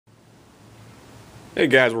Hey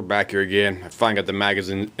guys, we're back here again. I finally got the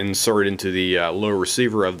magazine inserted into the lower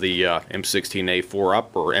receiver of the M16A4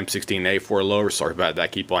 up, or M16A4 lower. Sorry about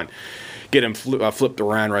that. Keep on getting flipped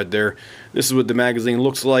around right there. This is what the magazine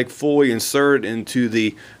looks like, fully inserted into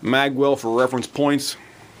the mag well for reference points.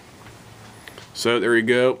 So there you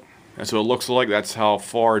go. That's what it looks like. That's how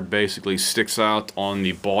far it basically sticks out on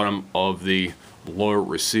the bottom of the lower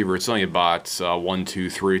receiver. It's only about 1, 2,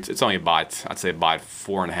 3. It's only about, I'd say, about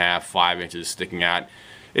 4.5, 5 inches sticking out.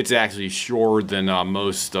 It's actually shorter than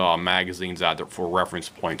most magazines out there for reference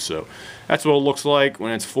points. So that's what it looks like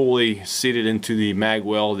when it's fully seated into the mag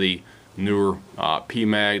well, the newer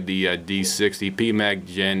PMAG, the D-60 PMAG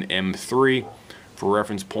Gen M3 for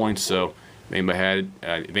reference points. So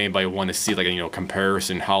if anybody wanted to see like a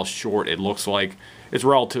comparison how short it looks like, it's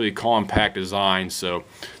relatively compact design, so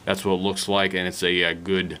that's what it looks like, and it's a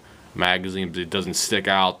good magazine, but it doesn't stick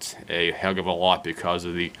out a heck of a lot because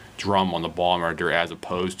of the drum on the bottom right there, as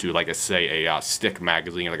opposed to, like I say, a stick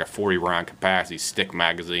magazine, like a 40 round capacity stick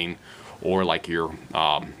magazine, or like your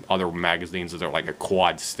other magazines that are like a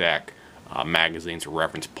quad stack magazines or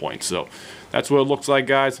reference points. So that's what it looks like,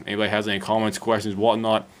 guys. Anybody has any comments, questions,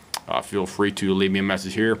 whatnot, feel free to leave me a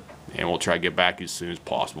message here, and we'll try to get back as soon as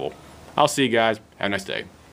possible. I'll see you guys. Have a nice day.